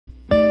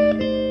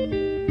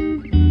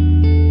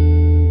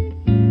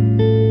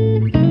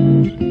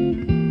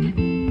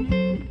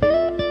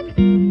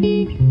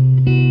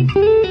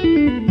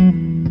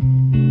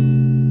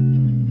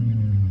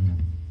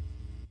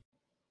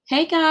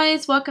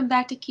guys, welcome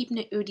back to Keeping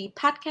It OD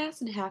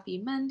podcast and happy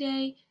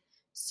Monday.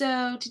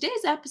 So,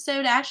 today's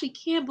episode, I actually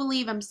can't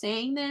believe I'm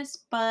saying this,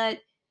 but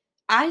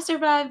I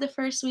survived the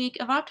first week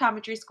of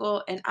optometry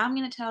school and I'm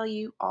going to tell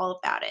you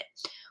all about it.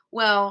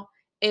 Well,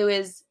 it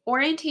was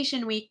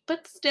orientation week,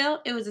 but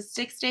still, it was a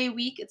 6-day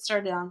week. It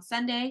started on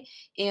Sunday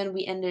and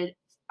we ended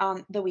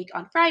the week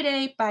on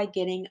Friday by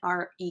getting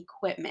our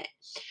equipment.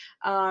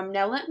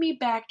 Now, let me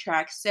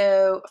backtrack.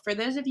 So, for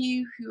those of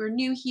you who are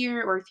new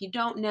here, or if you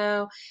don't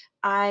know,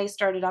 I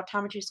started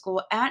optometry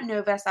school at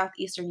Nova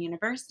Southeastern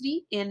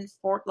University in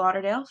Fort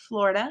Lauderdale,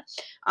 Florida,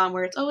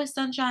 where it's always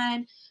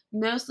sunshine,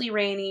 mostly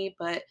rainy,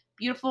 but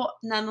beautiful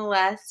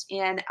nonetheless.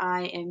 And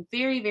I am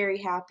very, very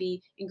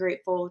happy and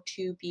grateful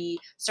to be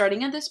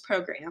starting in this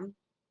program.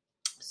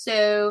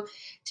 So,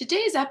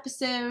 today's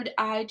episode,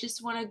 I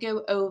just want to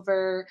go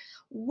over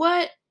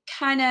what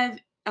kind of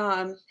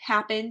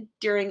happened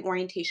during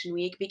orientation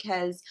week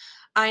because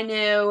I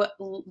know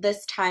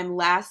this time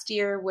last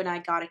year when I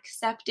got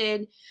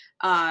accepted,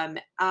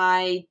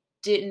 I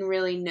didn't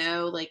really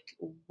know like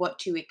what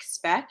to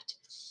expect.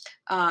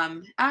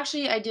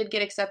 Actually, I did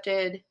get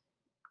accepted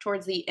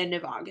towards the end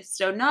of August.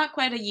 So not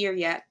quite a year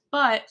yet,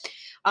 but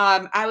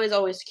I was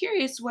always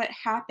curious what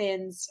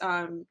happens,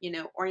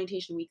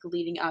 orientation week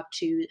leading up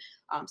to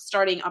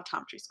starting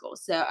optometry school.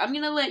 So I'm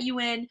going to let you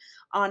in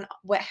on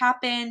what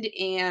happened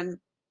and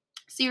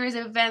series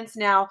of events.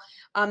 Now,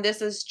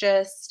 this is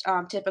just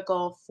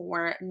typical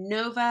for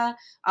Nova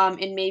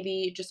and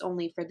maybe just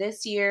only for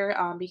this year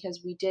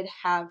because we did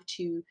have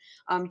to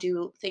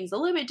do things a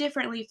little bit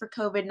differently for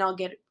COVID, and I'll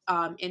get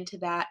into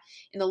that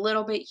in a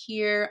little bit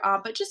here.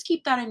 But just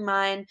keep that in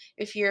mind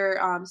if you're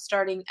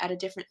starting at a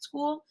different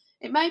school.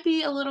 It might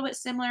be a little bit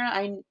similar.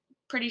 I'm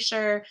pretty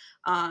sure,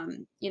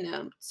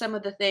 some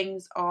of the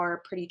things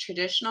are pretty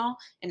traditional,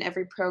 and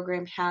every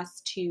program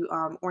has to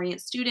orient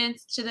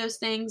students to those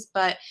things.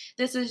 But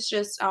this is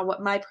just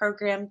what my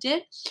program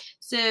did.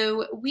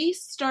 So we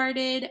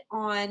started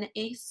on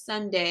a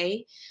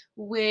Sunday,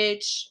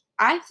 which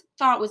I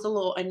thought was a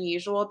little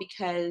unusual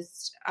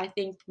because I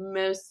think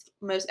most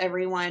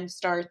everyone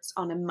starts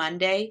on a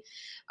Monday,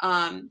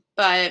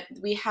 but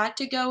we had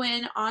to go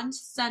in on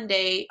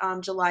Sunday,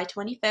 July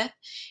 25th,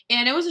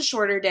 and it was a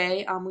shorter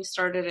day. We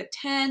started at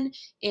 10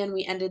 and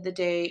we ended the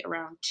day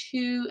around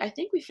 2. I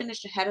think we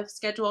finished ahead of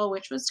schedule,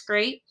 which was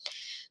great.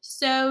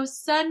 So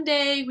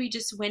Sunday, we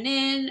just went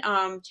in.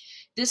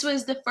 This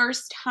was the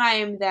first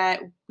time that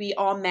we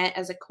all met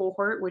as a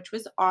cohort, which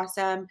was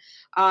awesome.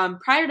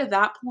 Prior to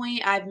that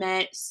point, I've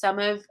met some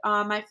of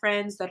my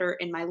friends that are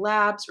in my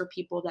labs or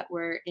people that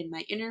were in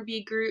my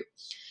interview group.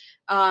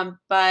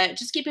 But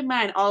just keep in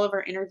mind, all of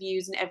our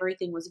interviews and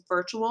everything was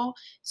virtual.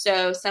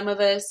 So some of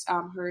us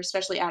who are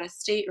especially out of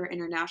state or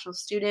international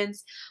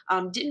students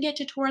didn't get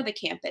to tour the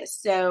campus.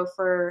 So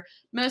for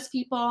most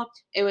people,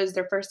 it was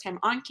their first time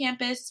on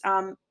campus.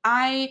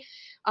 I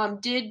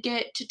did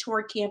get to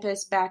tour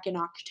campus back in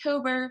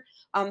October.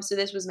 So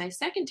this was my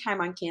second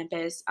time on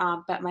campus,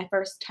 but my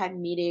first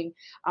time meeting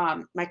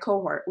my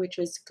cohort, which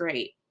was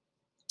great.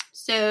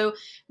 So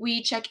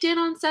we checked in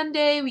on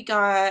Sunday. We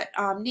got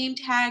name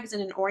tags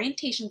and an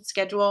orientation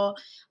schedule.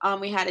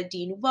 We had a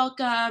dean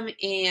welcome,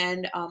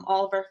 and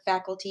all of our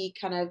faculty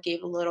kind of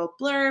gave a little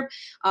blurb,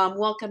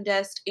 welcomed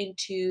us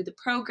into the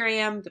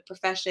program, the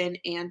profession,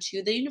 and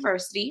to the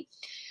university.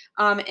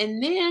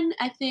 And then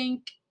I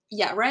think,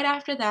 yeah, right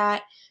after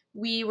that,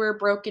 we were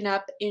broken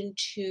up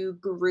into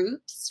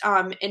groups.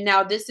 And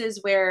now this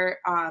is where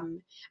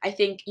I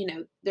think,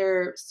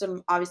 there are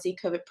some obviously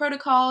COVID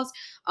protocols.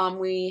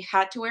 We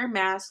had to wear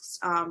masks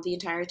the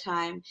entire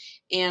time,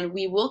 and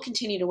we will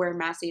continue to wear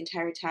masks the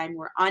entire time.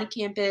 We're on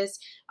campus,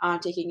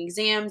 taking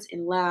exams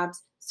in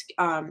labs,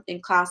 in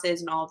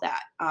classes and all of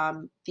that.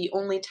 The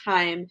only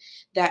time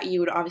that you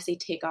would obviously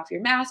take off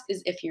your mask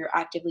is if you're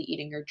actively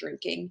eating or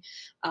drinking.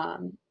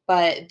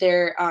 But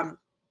they're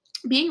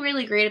being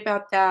really great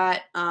about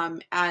that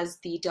as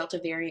the Delta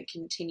variant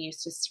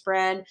continues to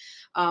spread,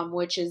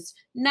 which is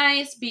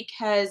nice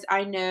because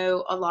I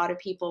know a lot of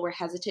people were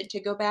hesitant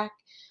to go back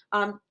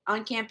on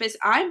campus.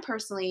 I'm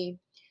personally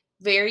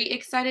very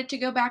excited to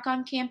go back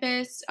on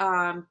campus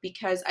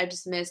because I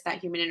just miss that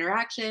human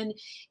interaction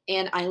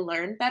and I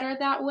learn better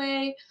that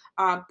way.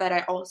 But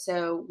I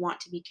also want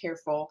to be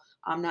careful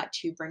not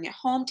to bring it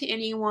home to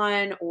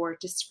anyone or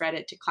to spread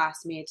it to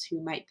classmates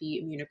who might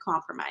be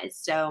immunocompromised.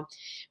 So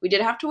we did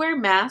have to wear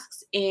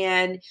masks,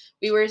 and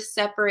we were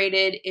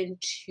separated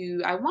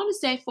into, I want to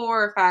say,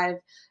 4 or 5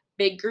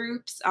 big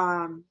groups.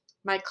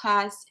 My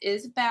class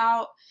is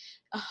about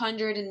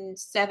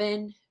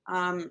 107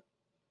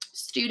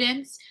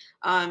 students,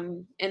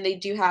 and they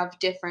do have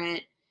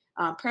different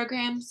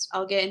programs.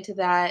 I'll get into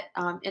that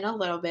in a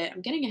little bit.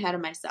 I'm getting ahead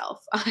of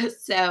myself.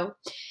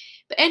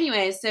 But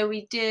anyway, so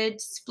we did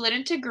split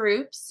into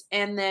groups,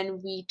 and then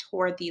we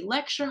toured the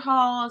lecture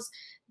halls,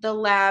 the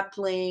lab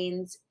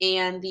lanes,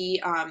 and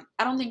I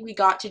don't think we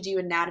got to do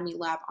anatomy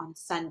lab on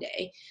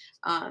Sunday,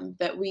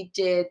 but we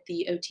did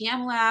the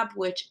OTM lab,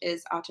 which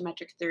is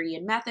optometric theory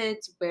and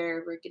methods,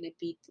 where we're going to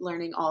be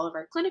learning all of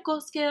our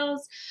clinical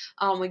skills.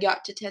 We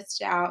got to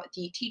test out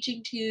the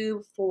teaching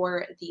tube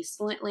for the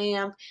slit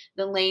lamp.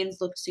 The lanes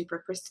look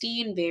super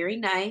pristine, very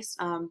nice.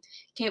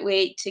 Can't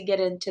wait to get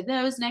into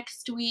those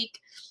next week.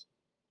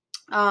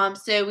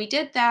 So we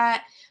did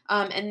that.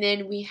 And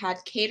then we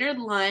had catered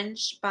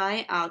lunch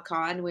by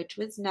Alcon, which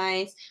was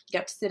nice. We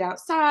got to sit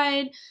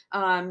outside,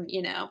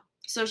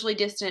 socially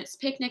distanced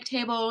picnic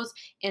tables,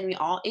 and we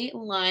all ate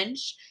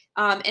lunch.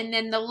 And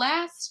then the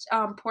last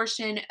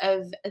portion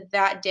of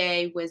that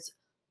day was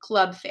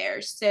club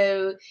fair.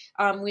 So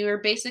we were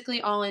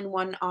basically all in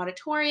one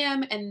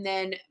auditorium, and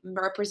then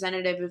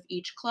representative of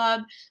each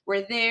club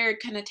were there,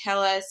 kind of tell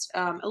us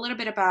a little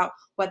bit about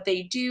what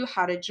they do,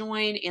 how to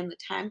join, and the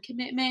time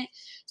commitment.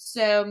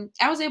 So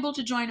I was able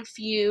to join a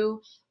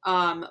few,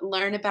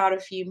 learn about a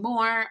few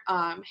more.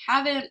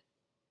 Haven't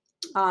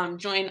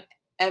joined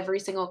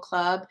every single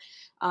club.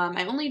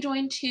 I only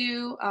joined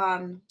two.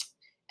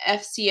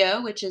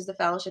 FCO, which is the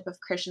Fellowship of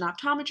Christian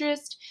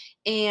Optometrists,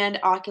 and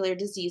Ocular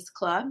Disease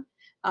Club.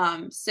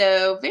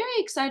 So very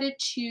excited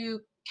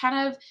to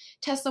kind of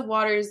test the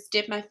waters,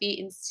 dip my feet,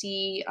 and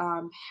see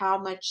how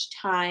much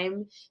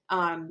time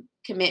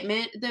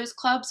commitment those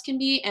clubs can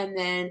be, and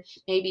then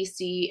maybe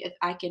see if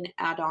I can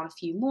add on a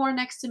few more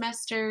next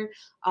semester,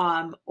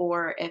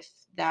 or if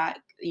that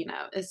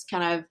is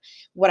kind of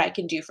what I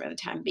can do for the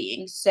time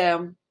being.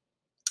 So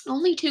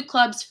only two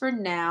clubs for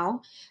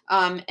now.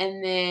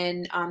 And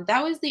then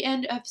that was the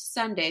end of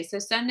Sunday. So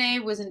Sunday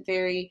wasn't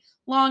very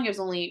long. It was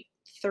only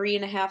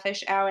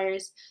 3.5-ish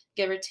hours,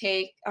 give or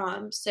take.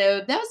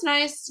 So that was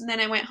nice. And then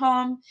I went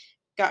home,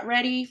 got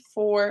ready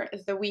for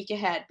the week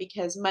ahead,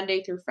 because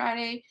Monday through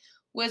Friday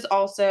was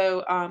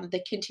also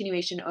the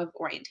continuation of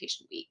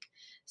orientation week.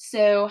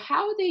 So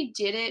how they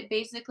did it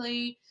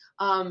basically,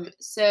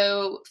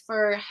 so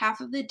for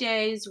half of the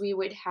days we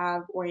would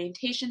have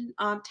orientation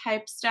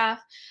type stuff,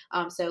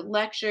 so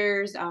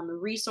lectures,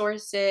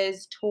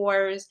 resources,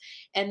 tours,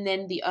 and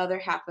then the other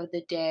half of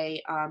the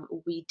day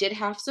we did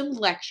have some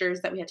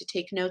lectures that we had to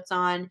take notes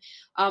on,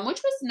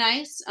 which was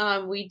nice.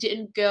 We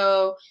didn't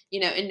go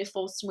into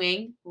full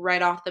swing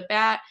right off the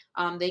bat.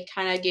 They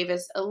kind of gave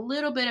us a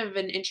little bit of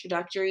an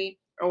introductory,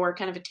 or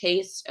kind of a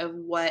taste of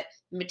what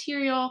the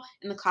material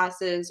and the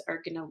classes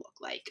are going to look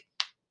like.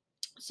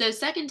 So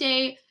second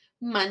day,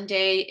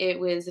 Monday, it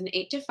was an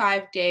 8 to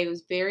 5 day. It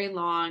was very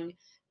long.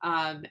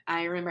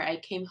 I remember I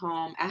came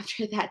home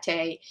after that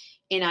day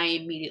and I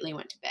immediately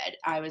went to bed.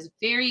 I was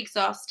very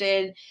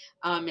exhausted.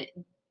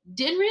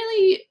 Didn't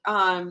really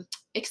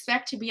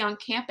expect to be on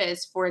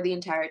campus for the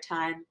entire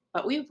time,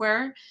 but we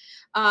were.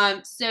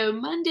 So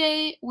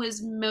Monday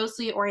was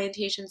mostly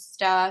orientation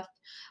stuff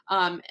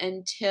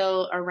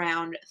until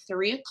around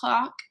 3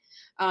 o'clock.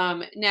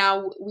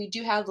 Now we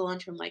do have the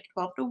lunch from like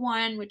 12 to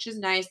 1, which is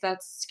nice.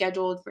 That's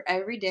scheduled for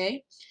every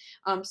day.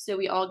 So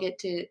we all get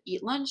to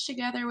eat lunch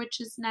together,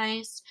 which is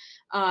nice.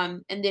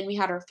 And then we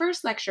had our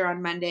first lecture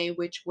on Monday,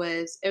 which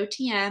was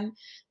OTM.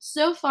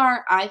 So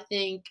far, I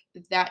think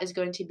that is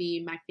going to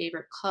be my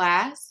favorite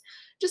class,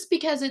 just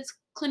because it's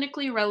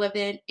clinically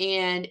relevant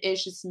and it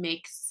just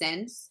makes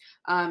sense.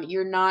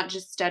 You're not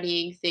just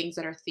studying things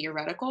that are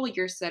theoretical,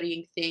 you're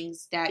studying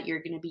things that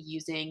you're going to be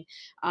using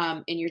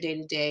in your day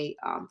to day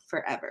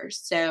forever.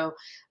 So,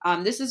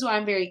 this is why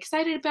I'm very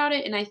excited about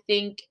it, and I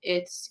think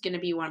it's going to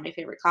be one of my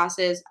favorite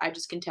classes. I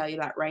just can tell you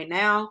that right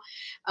now.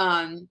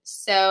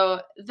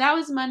 So, that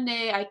was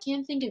Monday. I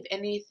can't think of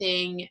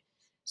anything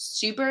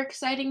super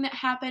exciting that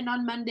happened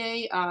on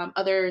Monday,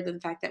 other than the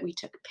fact that we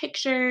took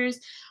pictures.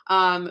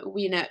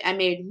 I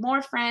made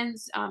more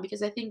friends,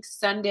 because I think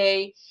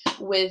Sunday,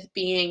 with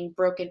being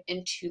broken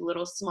into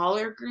little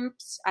smaller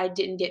groups, I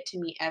didn't get to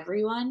meet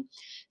everyone.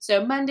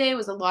 So Monday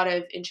was a lot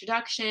of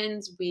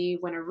introductions. We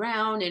went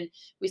around and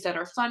we said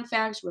our fun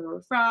facts, where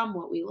we're from,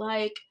 what we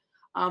like,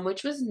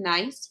 which was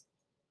nice.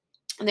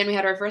 And then we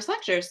had our first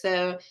lecture.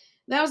 So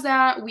that was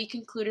that. We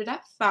concluded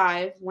at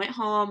 5, went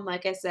home,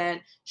 like I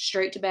said,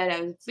 straight to bed.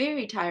 I was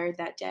very tired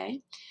that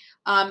day.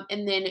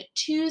 And then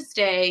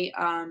Tuesday,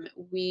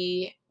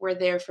 we were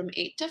there from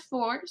 8 to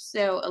 4,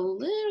 so a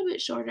little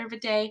bit shorter of a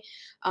day.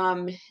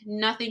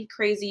 Nothing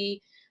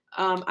crazy.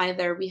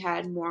 Either we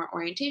had more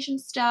orientation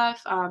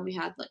stuff, we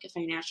had like a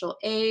financial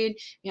aid,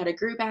 we had a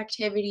group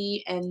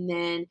activity, and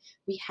then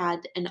we had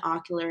an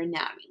ocular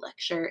anatomy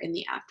lecture in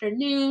the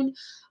afternoon.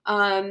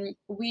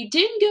 We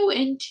didn't go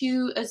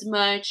into as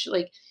much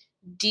like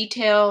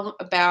detail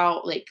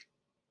about like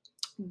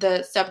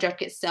the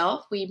subject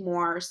itself. We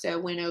more so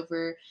went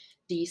over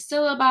the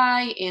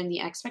syllabi and the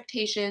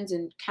expectations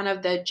and kind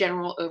of the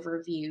general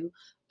overview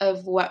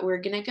of what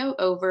we're going to go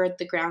over,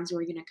 the grounds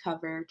we're going to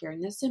cover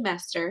during the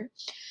semester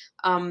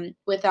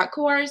with that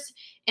course.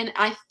 And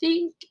I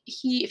think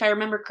if I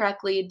remember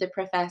correctly, the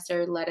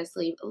professor let us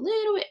leave a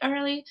little bit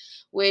early,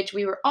 which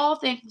we were all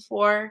thankful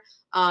for,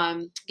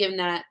 given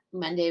that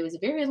Monday was a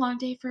very long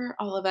day for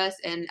all of us.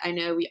 And I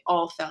know we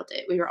all felt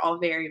it. We were all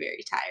very,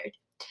 very tired.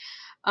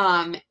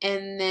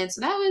 And then,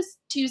 so that was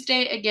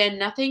Tuesday. Again,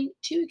 nothing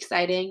too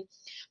exciting.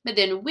 But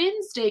then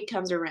Wednesday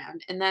comes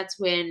around, and that's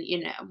when,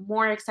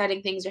 more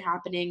exciting things are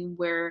happening.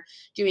 We're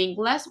doing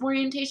less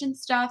orientation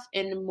stuff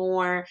and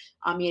more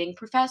meeting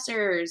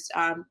professors,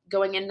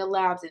 going into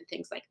labs and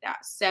things like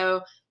that.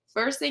 So,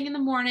 first thing in the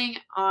morning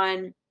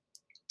on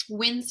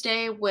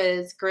Wednesday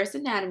was gross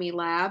anatomy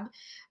lab.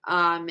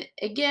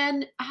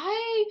 Again,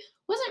 I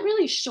wasn't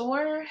really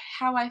sure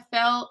how I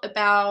felt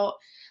about,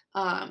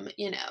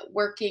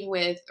 working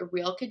with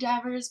real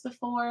cadavers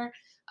before.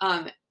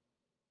 Um,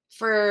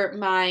 for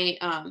my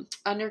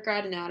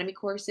undergrad anatomy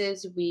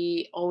courses,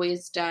 we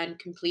always done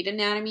Complete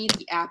Anatomy,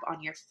 the app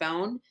on your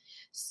phone.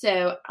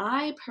 So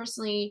I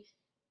personally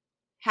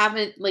have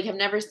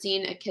never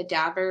seen a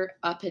cadaver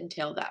up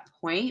until that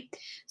point.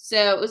 So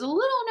it was a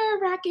little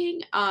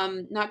nerve-wracking.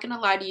 Not gonna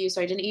lie to you.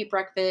 So I didn't eat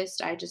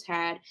breakfast. I just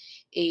had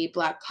a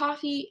black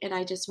coffee and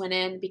I just went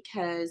in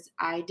because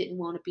I didn't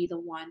want to be the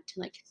one to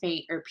like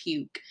faint or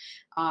puke.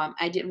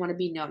 I didn't want to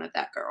be known as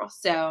that girl.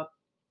 So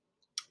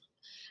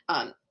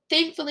um,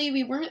 thankfully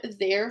we weren't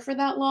there for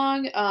that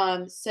long.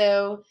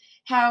 So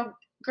how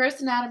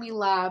Gross Anatomy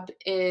Lab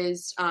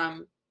is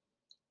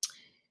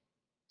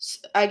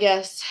I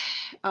guess,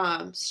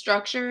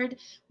 structured,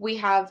 we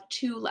have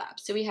two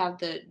labs. So we have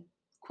the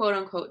quote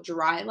unquote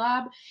dry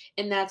lab,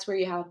 and that's where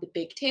you have the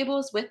big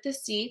tables with the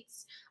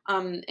seats.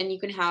 And you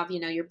can have,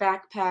 your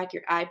backpack,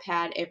 your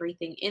iPad,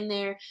 everything in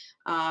there.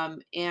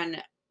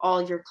 And all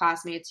of your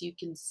classmates, you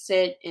can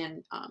sit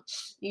and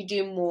you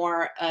do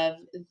more of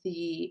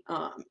the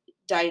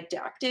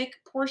didactic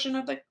portion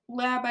of the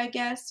lab, I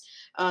guess.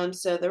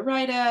 So the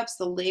write ups,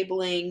 the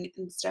labeling,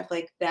 and stuff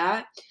like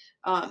that.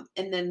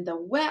 And then the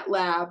wet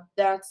lab,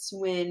 that's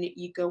when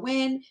you go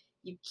in,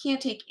 you can't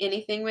take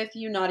anything with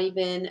you, not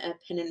even a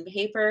pen and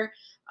paper.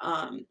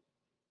 Um,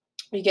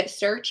 you get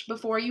searched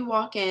before you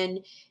walk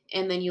in,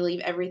 and then you leave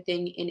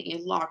everything in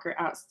a locker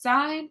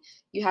outside.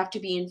 You have to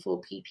be in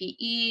full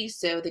PPE,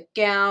 so the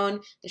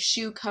gown, the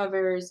shoe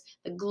covers,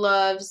 the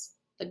gloves,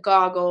 the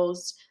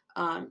goggles,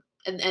 and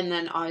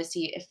then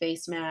obviously a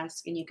face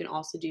mask, and you can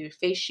also do a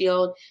face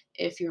shield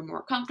if you're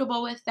more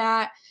comfortable with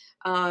that.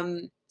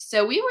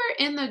 So we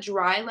were in the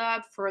dry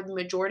lab for the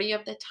majority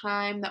of the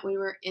time that we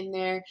were in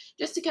there,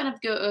 just to kind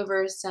of go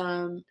over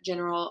some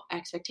general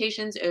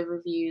expectations,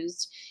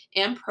 overviews,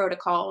 and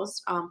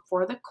protocols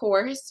for the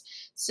course.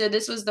 So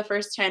this was the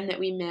first time that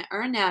we met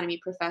our anatomy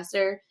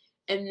professor,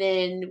 and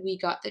then we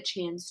got the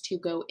chance to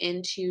go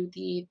into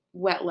the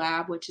wet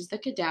lab, which is the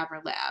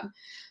cadaver lab.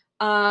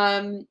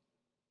 Um,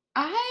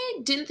 I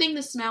didn't think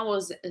the smell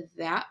was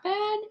that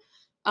bad.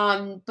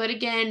 But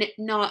again,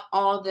 not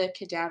all the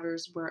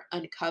cadavers were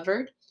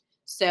uncovered.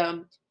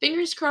 So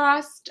fingers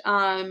crossed.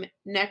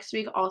 Next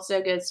week also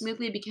goes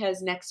smoothly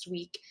because next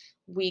week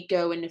we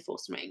go into full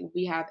swing.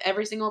 We have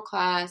every single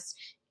class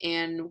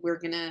and we're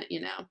gonna,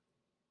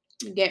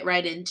 get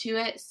right into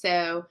it.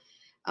 So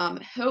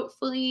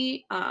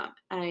hopefully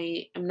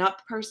I am not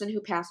the person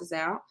who passes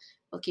out.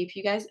 I'll keep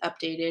you guys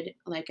updated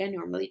like I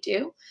normally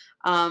do.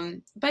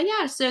 But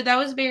yeah, so that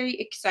was very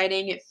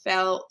exciting. It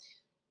felt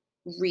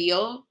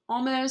real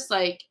almost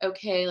like,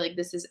 okay, like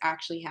this is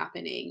actually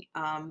happening.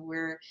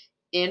 We're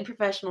in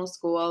professional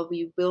school.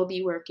 We will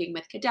be working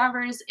with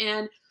cadavers.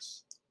 And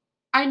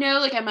I know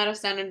like I might have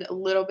sounded a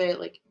little bit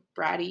like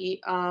bratty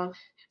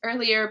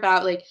earlier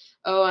about like,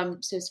 oh,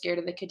 I'm so scared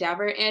of the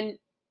cadaver. And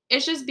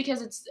it's just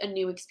because it's a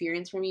new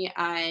experience for me.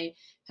 I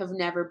have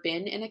never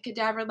been in a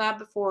cadaver lab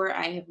before.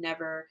 I have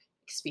never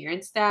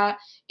experienced that.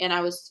 And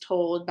I was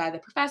told by the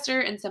professor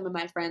and some of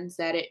my friends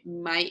that it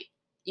might,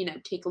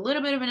 take a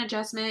little bit of an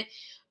adjustment.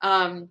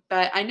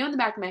 But I know in the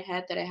back of my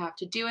head that I have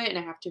to do it and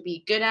I have to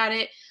be good at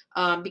it,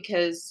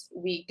 because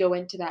we go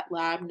into that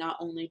lab not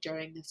only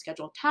during the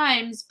scheduled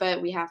times,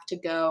 but we have to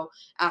go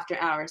after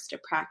hours to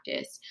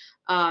practice.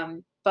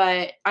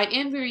 But I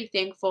am very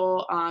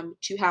thankful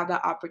to have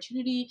that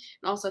opportunity,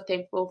 and also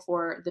thankful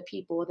for the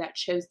people that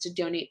chose to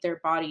donate their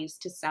bodies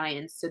to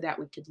science so that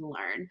we could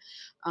learn.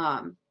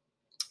 Um,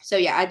 so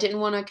yeah, I didn't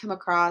want to come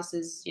across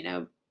as,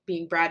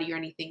 being bratty or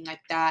anything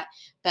like that.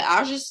 But I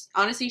was just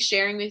honestly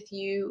sharing with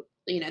you,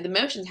 the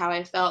emotions, how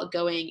I felt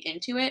going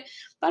into it.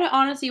 But it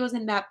honestly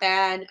wasn't that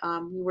bad.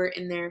 We were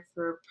in there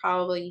for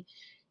probably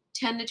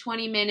 10 to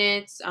 20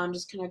 minutes.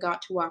 Just kind of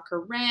got to walk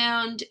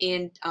around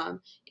and,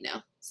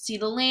 see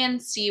the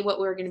land, see what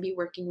we're going to be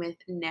working with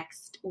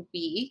next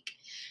week.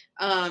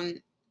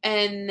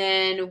 And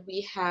then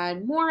we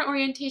had more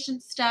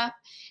orientation stuff.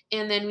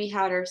 And then we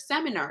had our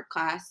seminar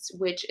class,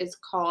 which is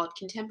called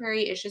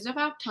Contemporary Issues of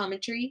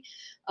Optometry.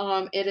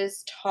 It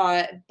is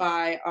taught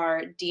by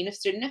our Dean of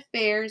Student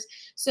Affairs.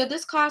 So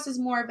this class is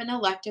more of an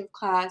elective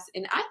class,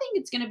 and I think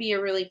it's going to be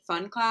a really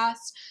fun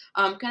class,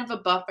 kind of a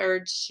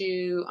buffer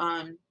to,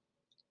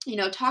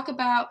 talk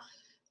about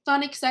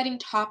fun, exciting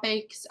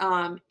topics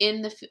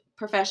in the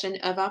profession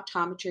of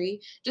optometry,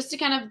 just to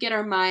kind of get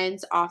our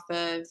minds off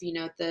of,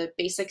 the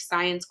basic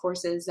science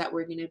courses that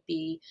we're going to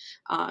be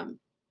um,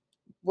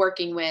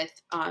 working with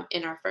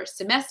in our first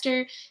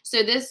semester.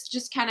 So this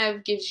just kind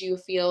of gives you a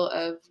feel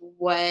of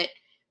what,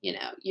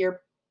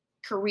 your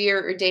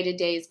career or day to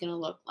day is going to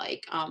look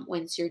like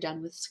once you're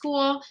done with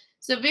school.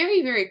 So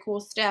very, very cool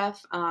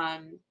stuff.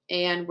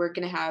 And we're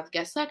going to have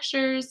guest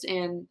lectures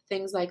and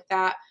things like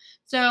that.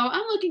 So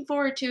I'm looking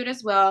forward to it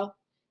as well.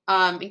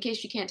 In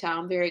case you can't tell,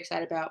 I'm very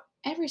excited about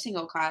every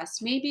single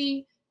class.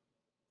 Maybe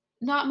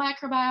not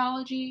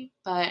microbiology,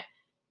 but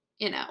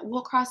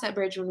we'll cross that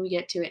bridge when we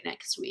get to it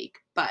next week.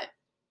 But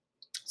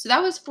so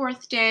that was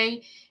fourth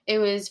day. It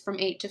was from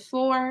 8 to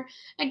 4.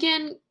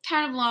 Again,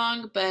 kind of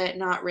long, but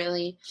not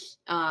really.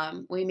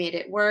 We made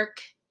it work.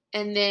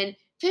 And then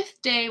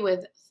fifth day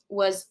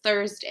was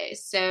Thursday.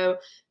 So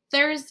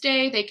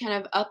Thursday, they kind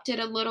of upped it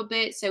a little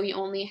bit. So we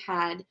only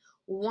had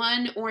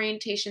one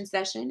orientation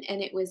session,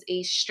 and it was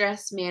a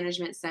stress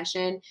management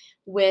session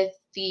with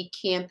the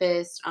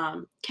campus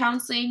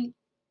counseling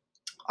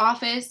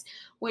office,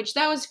 which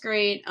that was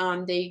great.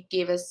 They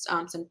gave us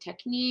some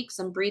techniques,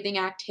 some breathing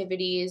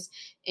activities,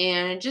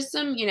 and just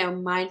some,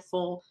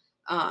 mindful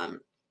um,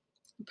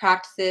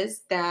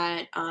 practices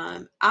that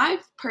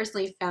I've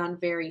personally found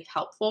very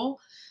helpful.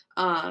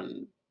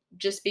 Um,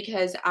 just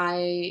because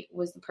I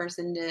was the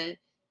person to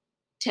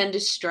tend to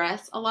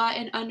stress a lot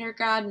in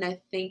undergrad, and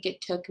I think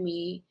it took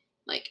me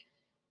like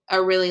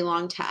a really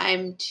long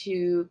time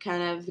to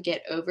kind of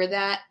get over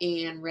that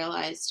and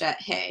realize that,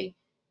 hey,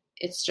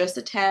 it's just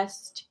a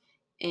test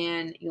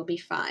and you'll be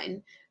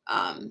fine.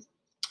 Um,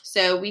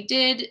 so we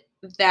did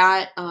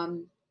that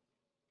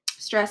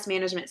stress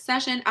management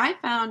session. I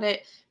found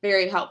it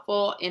very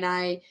helpful, and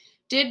I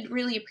did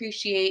really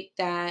appreciate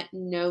that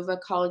Nova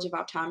College of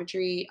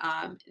Optometry,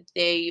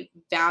 they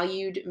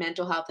valued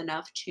mental health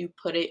enough to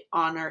put it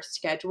on our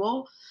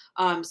schedule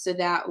so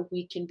that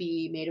we can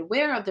be made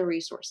aware of the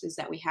resources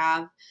that we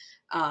have.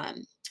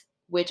 Um,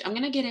 which I'm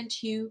going to get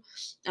into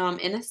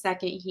in a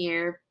second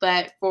here.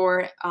 But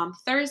for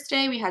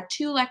Thursday, we had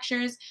 2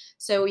 lectures.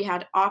 So we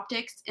had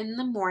optics in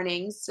the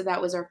mornings. So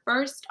that was our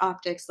first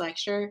optics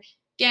lecture.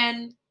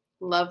 Again,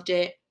 loved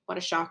it. What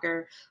a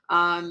shocker.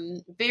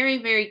 Very,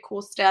 very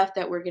cool stuff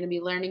that we're going to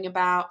be learning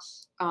about.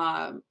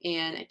 And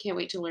I can't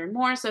wait to learn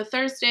more. So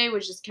Thursday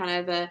was just kind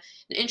of an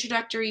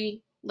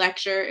introductory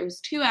lecture. It was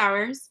 2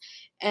 hours.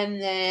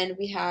 And then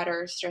we had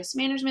our stress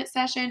management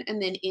session. And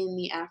then in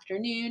the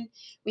afternoon,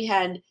 we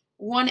had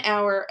 1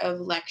 hour of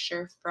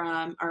lecture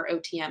from our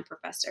OTM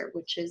professor,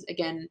 which is,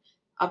 again,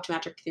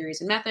 optometric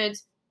theories and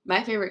methods.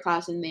 My favorite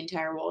class in the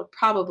entire world,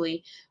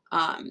 probably.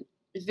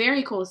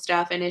 Very cool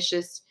stuff, and it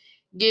just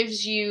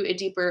gives you a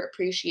deeper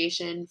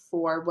appreciation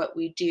for what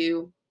we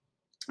do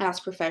as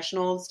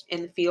professionals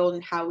in the field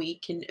and how we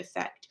can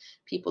affect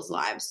people's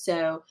lives.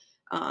 So,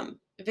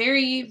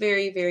 very,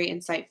 very, very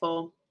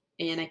insightful.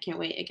 And I can't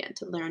wait again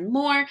to learn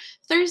more.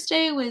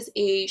 Thursday was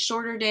a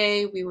shorter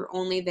day. We were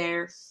only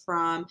there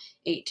from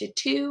 8 to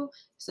 2.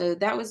 So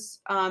that was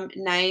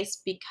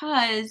nice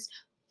because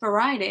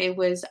Friday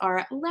was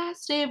our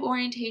last day of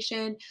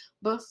orientation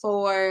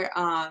before,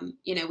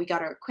 we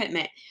got our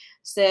equipment.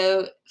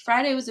 So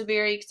Friday was a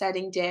very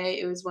exciting day.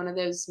 It was one of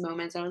those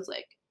moments I was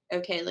like,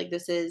 okay, like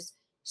this is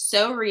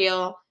so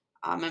real.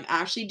 I'm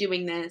actually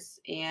doing this,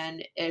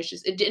 and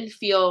it didn't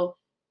feel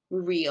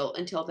real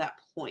until that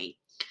point.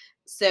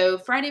 So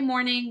Friday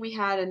morning we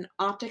had an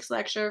optics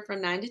lecture from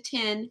 9 to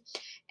 10,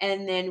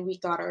 and then we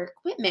got our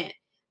equipment.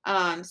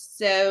 Our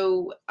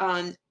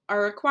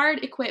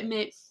required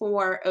equipment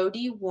for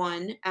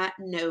OD1 at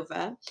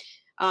Nova.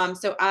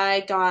 So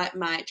I got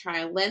my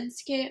trial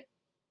lens kit.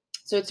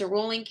 So it's a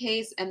rolling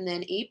case and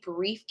then a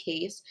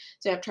briefcase.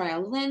 So we have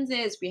trial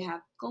lenses, we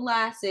have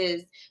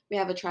glasses, we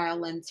have a trial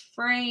lens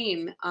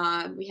frame,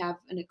 we have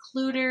an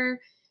occluder,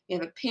 we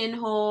have a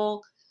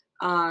pinhole,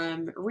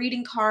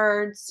 reading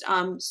cards,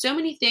 so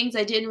many things.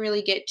 I didn't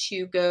really get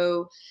to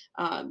go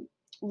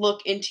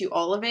look into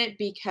all of it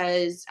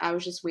because I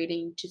was just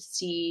waiting to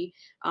see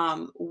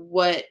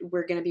what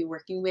we're going to be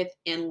working with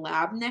in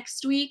lab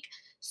next week.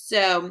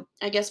 So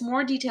I guess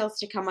more details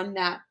to come on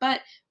that,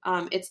 but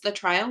it's the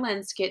trial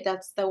lens kit.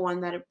 That's the one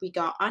that we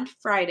got on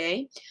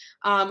Friday.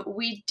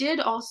 We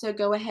did also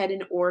go ahead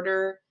and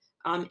order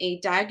a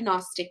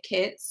diagnostic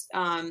kits.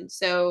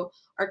 So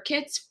our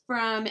kits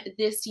from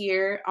this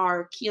year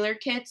are Keeler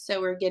kits.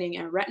 So we're getting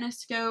a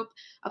retinoscope,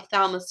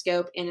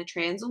 ophthalmoscope, and a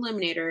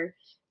transilluminator.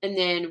 And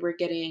then we're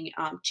getting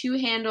 2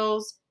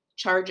 handles,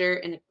 charger,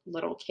 and a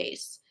little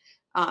case.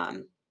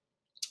 Um,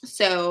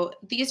 So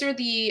these are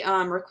the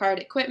required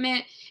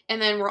equipment,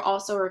 and then we're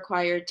also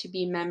required to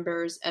be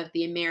members of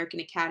the American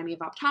Academy of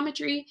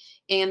Optometry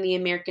and the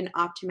American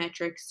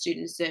Optometric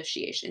Student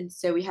Association.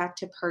 So we have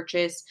to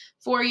purchase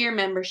 4-year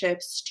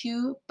memberships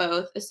to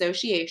both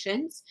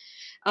associations.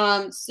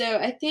 So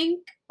I think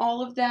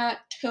all of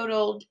that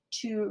totaled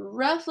to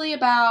roughly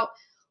about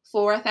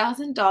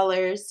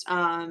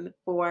 $4,000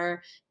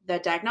 for the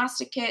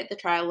diagnostic kit, the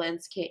trial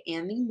lens kit,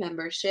 and the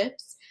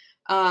memberships.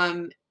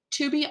 Um,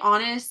 to be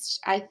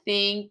honest, I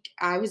think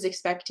I was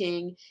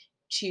expecting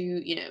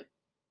to,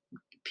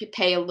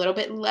 pay a little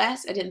bit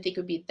less. I didn't think it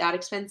would be that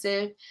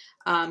expensive,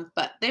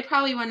 but they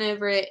probably went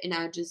over it and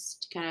I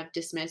just kind of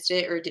dismissed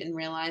it or didn't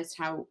realize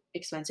how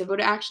expensive it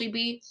would actually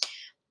be.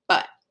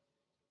 But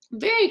I'm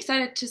very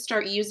excited to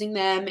start using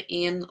them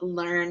and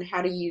learn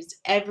how to use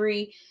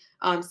every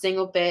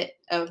single bit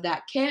of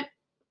that kit.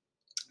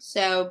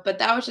 So, but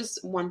that was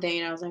just one thing,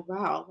 and I was like,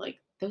 wow, like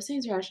those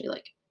things are actually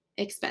like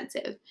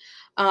expensive.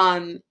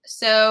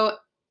 So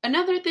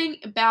another thing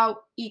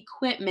about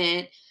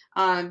equipment,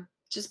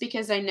 just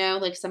because I know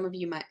like some of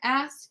you might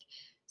ask.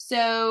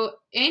 So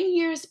in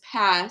years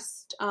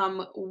past,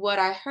 what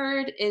I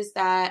heard is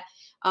that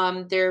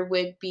there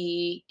would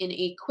be an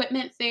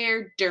equipment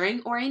fair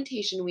during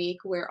orientation week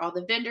where all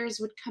the vendors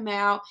would come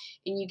out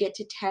and you get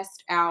to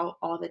test out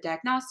all the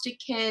diagnostic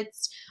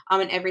kits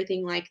and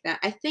everything like that.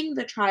 I think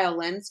the trial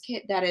lens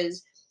kit, that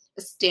is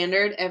a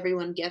standard.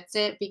 Everyone gets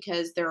it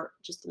because they're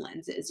just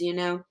lenses.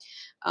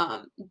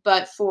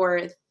 But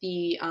for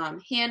the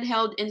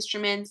handheld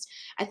instruments,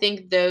 I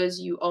think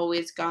those you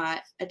always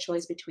got a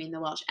choice between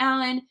the Welch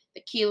Allen,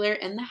 the Keeler,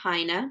 and the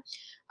Heine.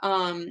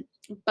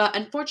 But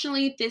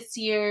unfortunately, this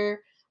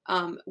year,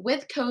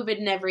 with COVID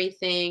and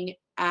everything,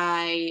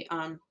 I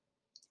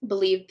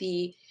believe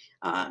the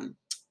um,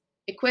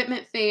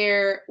 equipment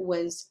fair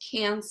was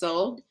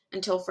canceled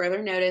until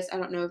further notice. I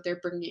don't know if they're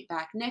bringing it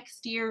back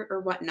next year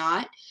or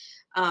whatnot.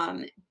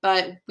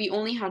 But we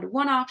only had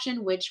one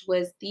option, which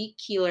was the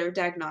Keeler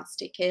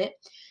diagnostic kit.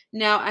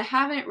 Now, I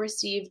haven't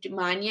received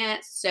mine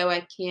yet, so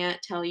I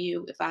can't tell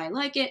you if I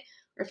like it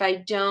or if I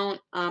don't.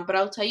 But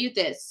I'll tell you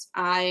this: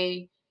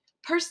 I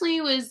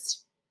personally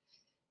was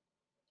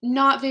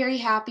not very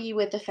happy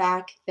with the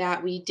fact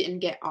that we didn't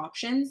get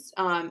options,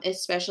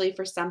 especially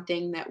for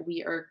something that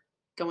we are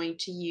going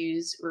to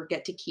use or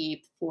get to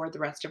keep for the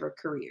rest of our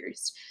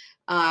careers.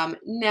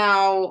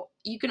 Now,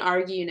 you can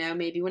argue,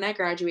 maybe when I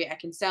graduate, I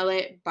can sell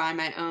it, buy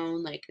my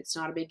own, like it's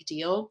not a big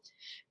deal.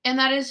 And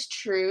that is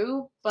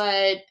true,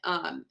 but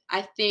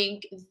I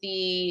think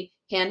the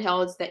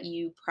handhelds that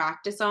you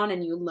practice on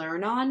and you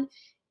learn on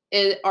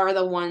are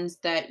the ones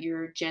that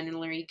you're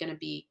generally going to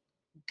be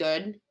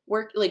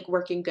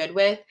working good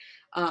with.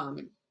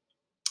 Um,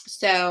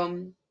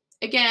 so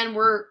again,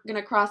 we're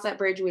gonna cross that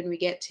bridge when we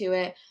get to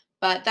it.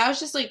 But that was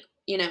just like,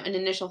 an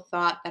initial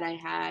thought that I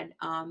had.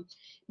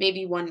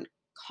 Maybe one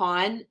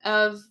con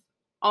of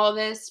all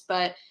this,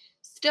 but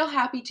still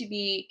happy to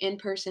be in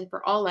person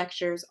for all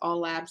lectures, all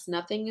labs.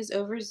 Nothing is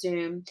over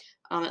Zoom,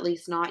 at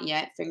least not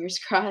yet. Fingers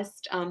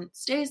crossed.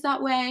 Stays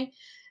that way.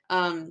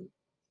 Um,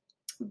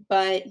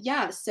 but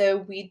yeah, so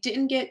we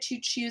didn't get to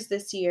choose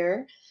this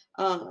year,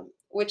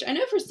 which I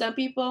know for some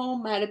people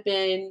might have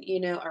been,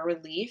 a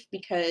relief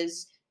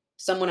because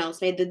someone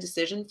else made the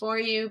decision for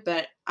you,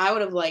 but I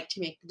would have liked to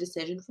make the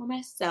decision for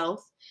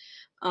myself.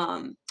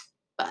 Um,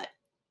 but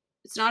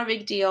it's not a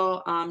big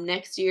deal.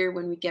 Next year,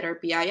 when we get our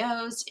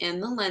BIOs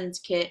and the lens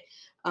kit,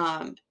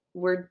 um,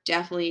 we're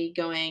definitely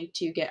going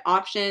to get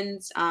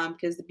options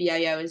because the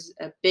BIO is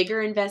a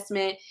bigger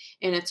investment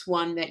and it's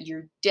one that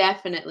you're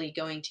definitely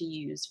going to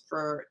use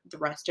for the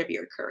rest of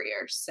your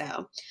career.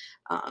 So,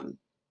 um,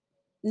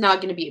 not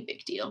going to be a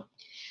big deal.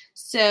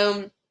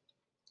 So,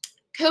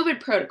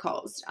 COVID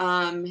protocols.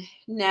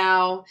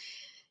 Now,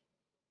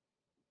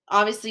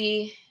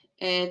 obviously,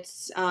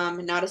 it's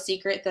not a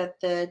secret that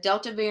the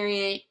Delta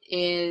variant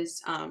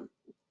is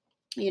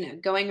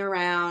going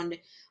around.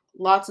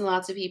 Lots and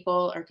lots of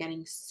people are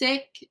getting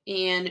sick,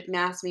 and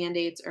mask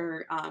mandates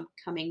are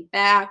coming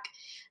back.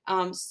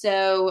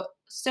 So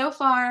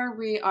far,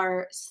 we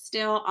are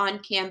still on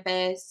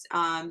campus.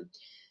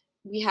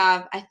 We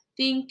have, I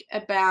think,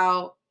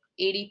 about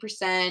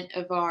 80%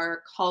 of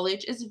our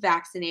college is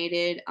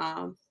vaccinated.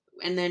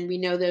 And then we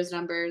know those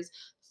numbers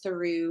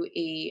through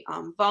a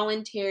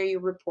voluntary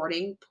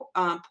reporting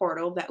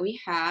portal that we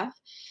have.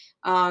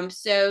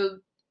 So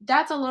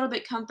that's a little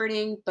bit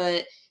comforting,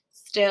 but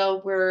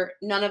still,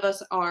 none of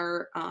us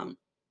are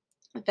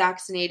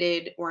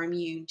vaccinated or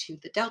immune to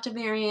the Delta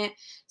variant.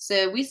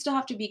 So we still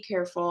have to be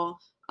careful,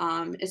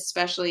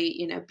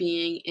 especially,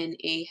 being in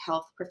a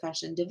health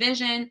profession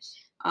division.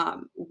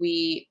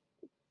 We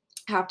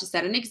have to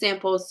set an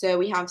example. So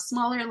we have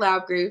smaller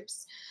lab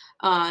groups,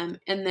 and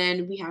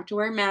then we have to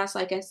wear masks,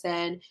 like I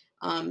said,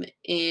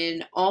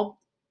 in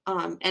all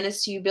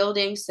NSU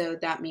buildings. So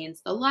that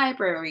means the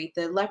library,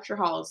 the lecture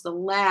halls, the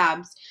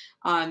labs,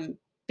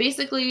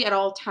 basically at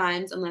all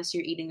times unless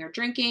you're eating or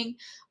drinking.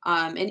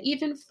 And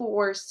even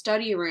for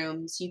study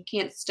rooms, you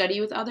can't study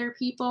with other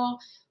people.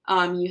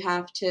 You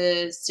have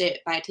to sit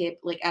by a table,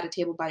 like at a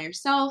table by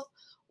yourself,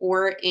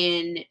 or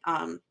in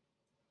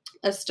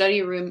a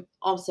study room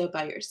also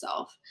by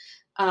yourself.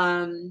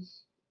 Um,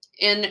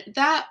 and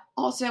that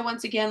also,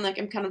 once again, like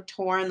I'm kind of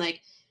torn,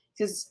 like,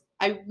 because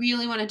I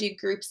really want to do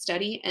group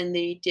study, and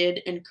they did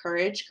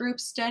encourage group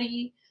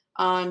study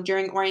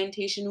during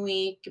orientation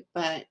week,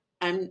 but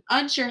I'm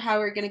unsure how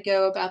we're going to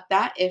go about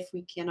that if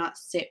we cannot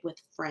sit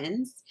with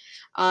friends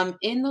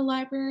in the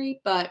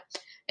library. But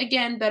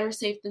again, better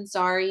safe than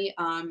sorry.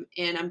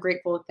 And I'm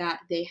grateful that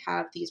they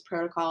have these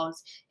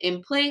protocols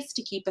in place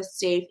to keep us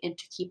safe and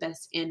to keep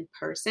us in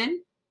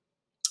person.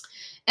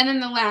 And then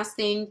the last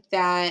thing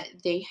that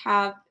they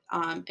have,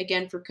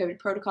 again, for COVID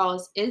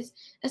protocols is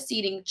a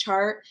seating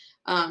chart.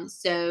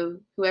 So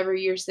whoever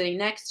you're sitting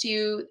next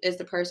to is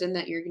the person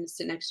that you're going to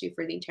sit next to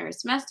for the entire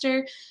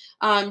semester,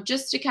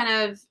 just to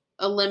kind of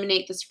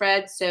eliminate the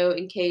spread. So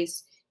in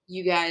case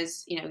you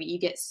guys, you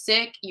get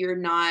sick, you're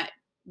not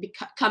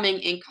coming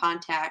in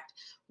contact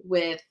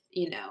with,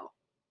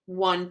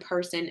 one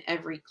person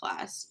every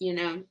class.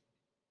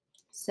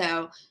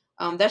 So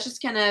that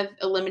just kind of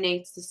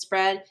eliminates the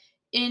spread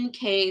in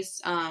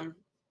case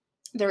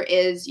there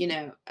is,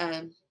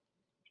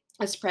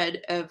 a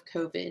spread of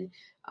COVID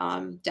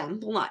down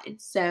the line.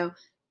 So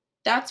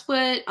that's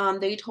what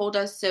they told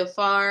us so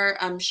far.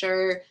 I'm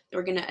sure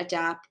they're going to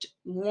adapt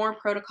more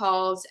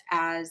protocols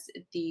as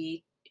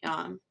the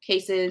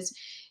cases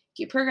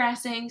keep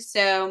progressing.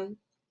 So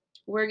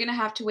we're going to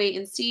have to wait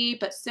and see.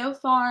 But so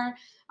far,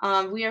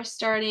 we are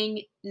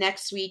starting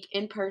next week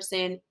in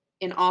person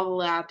in all the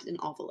labs and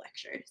all the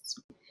lectures.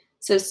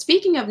 So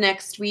speaking of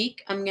next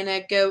week, I'm going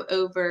to go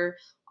over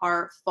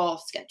our fall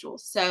schedule.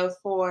 So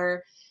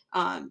for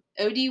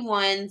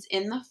OD1s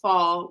in the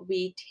fall,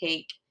 we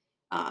take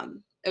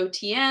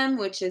OTM,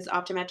 which is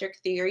Optometric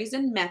Theories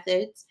and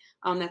Methods.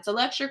 That's a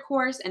lecture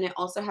course, and it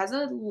also has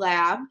a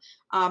lab.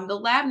 The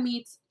lab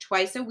meets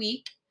twice a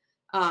week.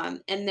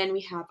 And then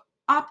we have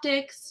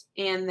optics,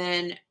 and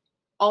then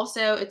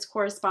also its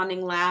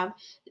corresponding lab.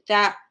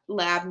 That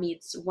lab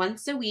meets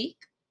once a week.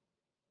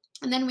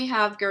 And then we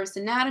have gross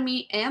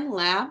anatomy and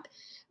lab,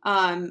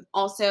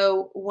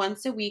 also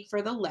once a week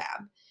for the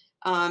lab.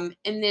 And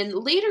then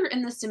later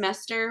in the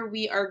semester,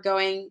 we are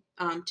going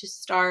to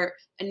start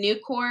a new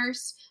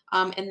course,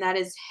 and that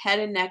is head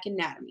and neck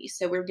anatomy.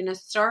 So we're going to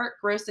start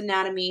gross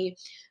anatomy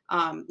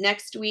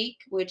next week,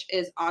 which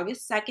is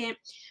August 2nd.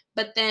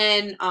 But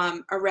then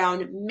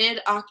around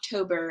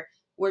mid-October,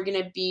 we're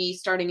going to be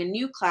starting a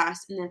new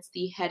class, and that's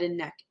the head and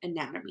neck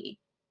anatomy.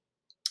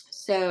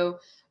 So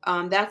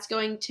that's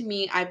going to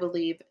meet, I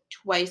believe,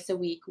 twice a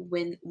week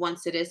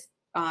once it is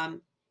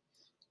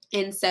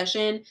in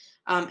session.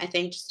 I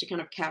think just to kind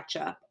of catch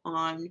up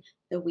on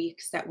the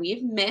weeks that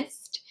we've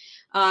missed.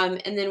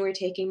 And then we're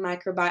taking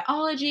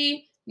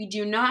microbiology. We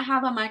do not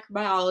have a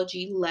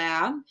microbiology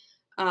lab.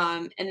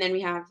 And then we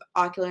have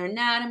ocular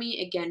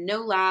anatomy, again, no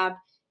lab.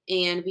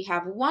 And we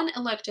have one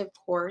elective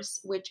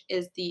course, which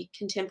is the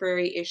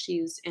contemporary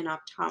issues in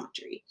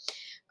optometry.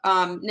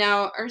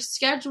 Now, our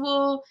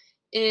schedule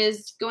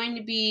is going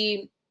to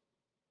be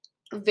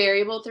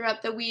variable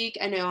throughout the week.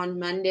 I know on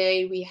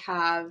Monday we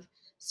have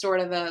sort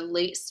of a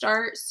late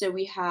start, so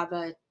we have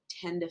a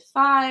 10 to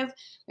 5.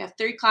 We have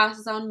 3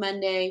 classes on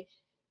Monday.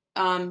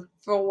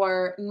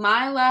 For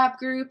my lab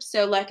group,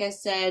 so like I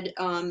said,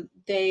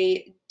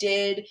 they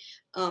did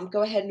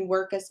go ahead and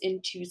work us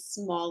into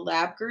small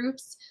lab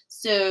groups.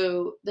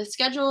 So the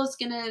schedule is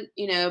going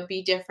to,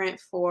 be different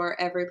for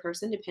every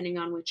person depending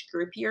on which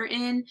group you're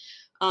in.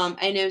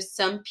 I know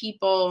some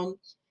people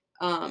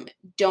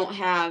don't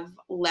have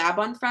lab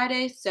on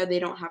Friday, so they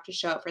don't have to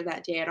show up for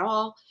that day at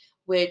all,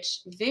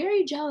 which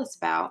very jealous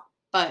about,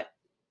 but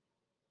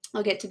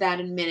I'll get to that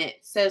in a minute.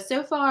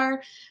 So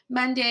far,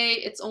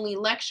 Monday, it's only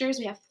lectures.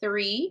 We have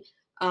 3,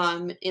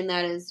 and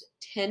that is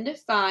 10 to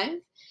 5.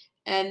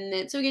 And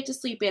then, so we get to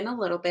sleep in a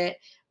little bit.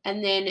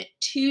 And then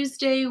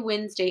Tuesday,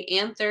 Wednesday,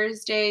 and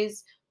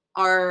Thursdays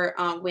are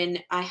when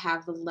I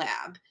have the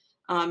lab.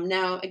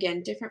 Now,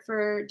 again, different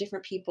for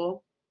different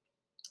people.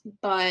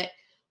 But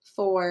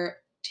for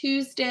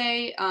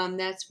Tuesday,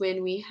 that's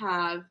when we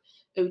have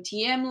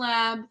OTM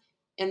lab.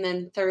 And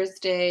then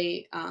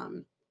Thursday,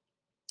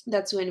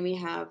 that's when we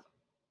have,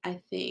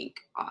 I think,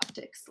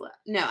 optics lab.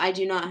 No, I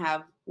do not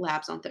have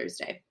labs on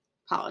Thursday.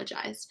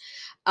 Apologize.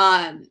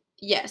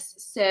 Yes,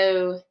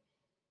 so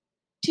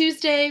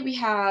Tuesday we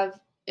have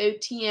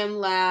OTM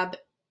lab,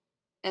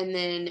 and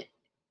then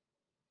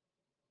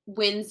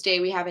Wednesday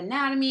we have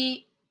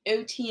anatomy,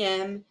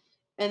 OTM,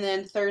 and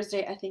then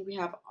Thursday I think we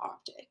have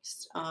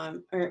optics.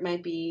 Or it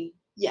might be,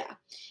 yeah.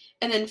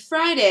 And then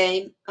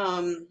Friday,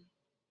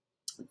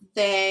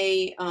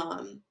 they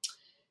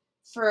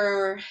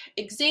for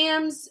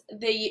exams,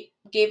 they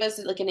gave us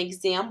like an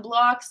exam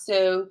block.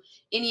 So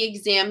any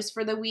exams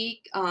for the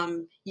week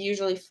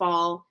usually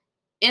fall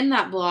in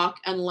that block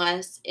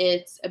unless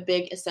it's a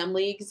big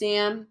assembly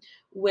exam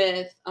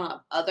with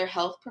other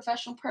health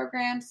professional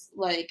programs,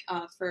 like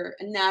for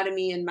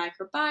anatomy and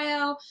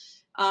microbiome.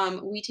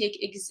 We take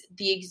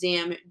the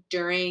exam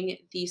during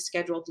the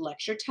scheduled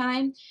lecture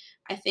time.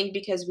 I think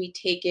because we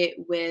take it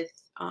with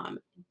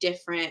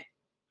different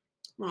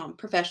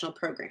professional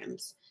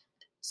programs.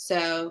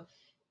 So,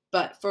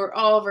 but for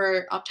all of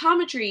our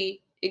optometry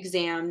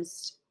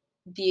exams,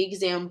 the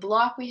exam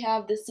block we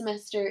have this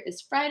semester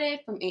is Friday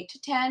from 8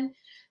 to 10.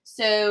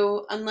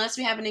 So, unless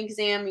we have an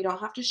exam, you don't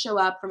have to show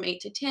up from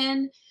 8 to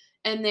 10.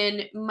 And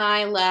then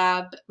my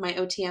lab, my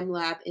OTM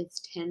lab,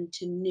 is 10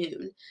 to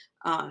noon.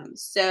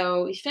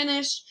 So, we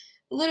finish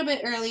a little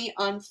bit early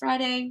on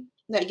Friday.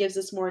 That gives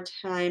us more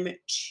time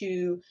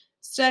to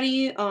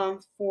study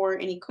for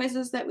any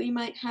quizzes that we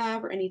might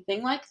have or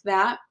anything like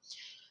that.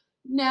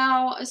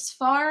 Now, as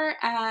far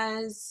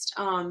as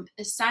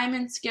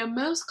assignments go,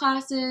 most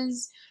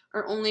classes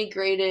are only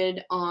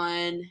graded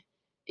on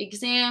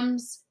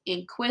exams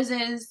and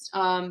quizzes.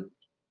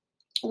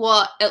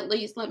 Well, at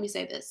least let me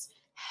say this,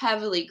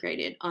 heavily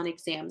graded on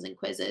exams and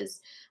quizzes.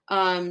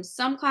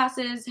 Some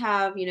classes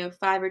have,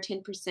 5 or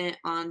 10%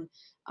 on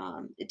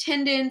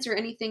attendance or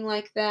anything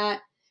like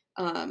that.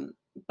 Um,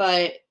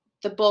 but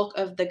the bulk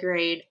of the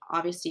grade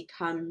obviously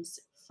comes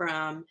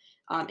from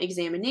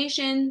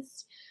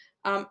examinations.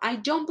 I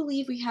don't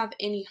believe we have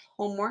any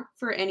homework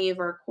for any of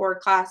our core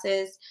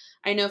classes.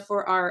 I know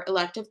for our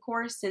elective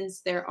course,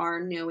 since there are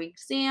no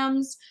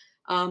exams,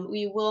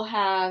 we will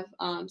have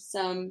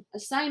some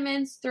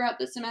assignments throughout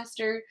the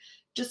semester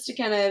just to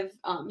kind of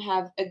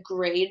have a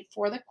grade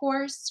for the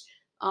course,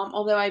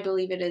 although I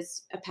believe it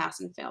is a pass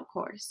and fail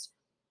course.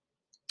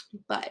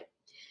 But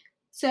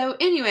so,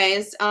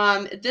 anyways,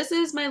 this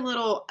is my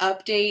little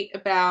update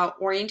about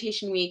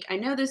orientation week. I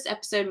know this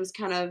episode was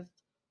kind of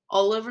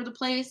all over the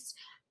place,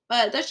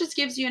 but that just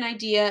gives you an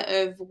idea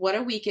of what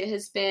a week it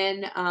has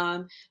been.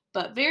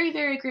 But very,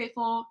 very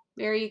grateful,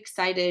 very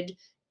excited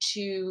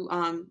to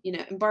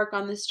embark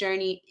on this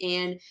journey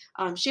and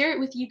share it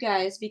with you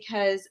guys,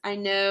 because I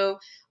know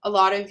a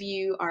lot of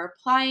you are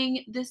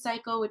applying this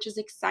cycle, which is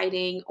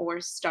exciting, or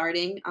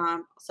starting.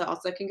 So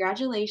also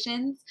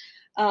congratulations.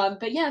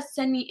 But yes,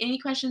 send me any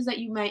questions that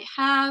you might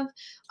have.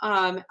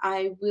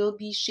 I will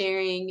be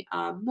sharing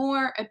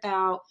more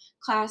about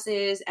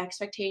classes,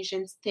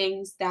 expectations,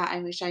 things that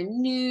I wish I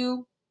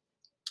knew,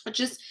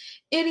 just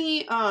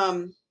any,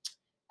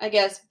 I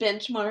guess,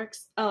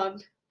 benchmarks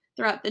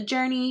throughout the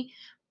journey.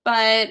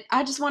 But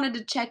I just wanted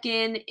to check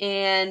in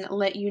and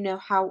let you know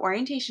how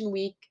orientation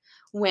week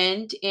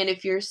went, and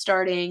if you're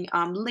starting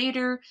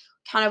later,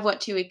 kind of what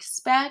to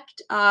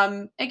expect.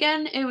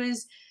 Again, it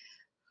was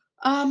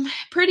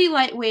pretty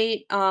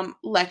lightweight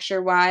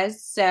lecture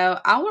wise. So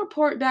I'll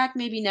report back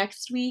maybe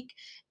next week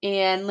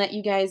and let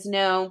you guys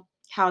know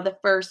how the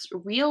first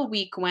real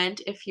week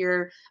went if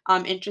you're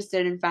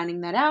interested in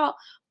finding that out.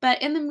 But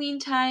in the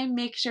meantime,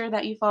 make sure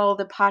that you follow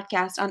the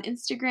podcast on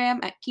Instagram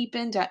at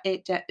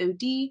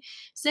keepin.it.od.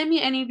 Send me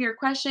any of your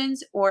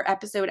questions or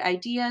episode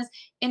ideas,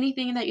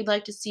 anything that you'd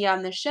like to see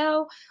on the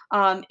show.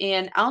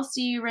 And I'll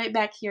see you right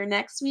back here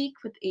next week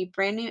with a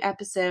brand new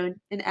episode.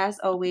 And as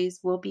always,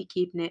 we'll be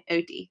keeping it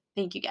OD.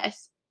 Thank you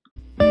guys.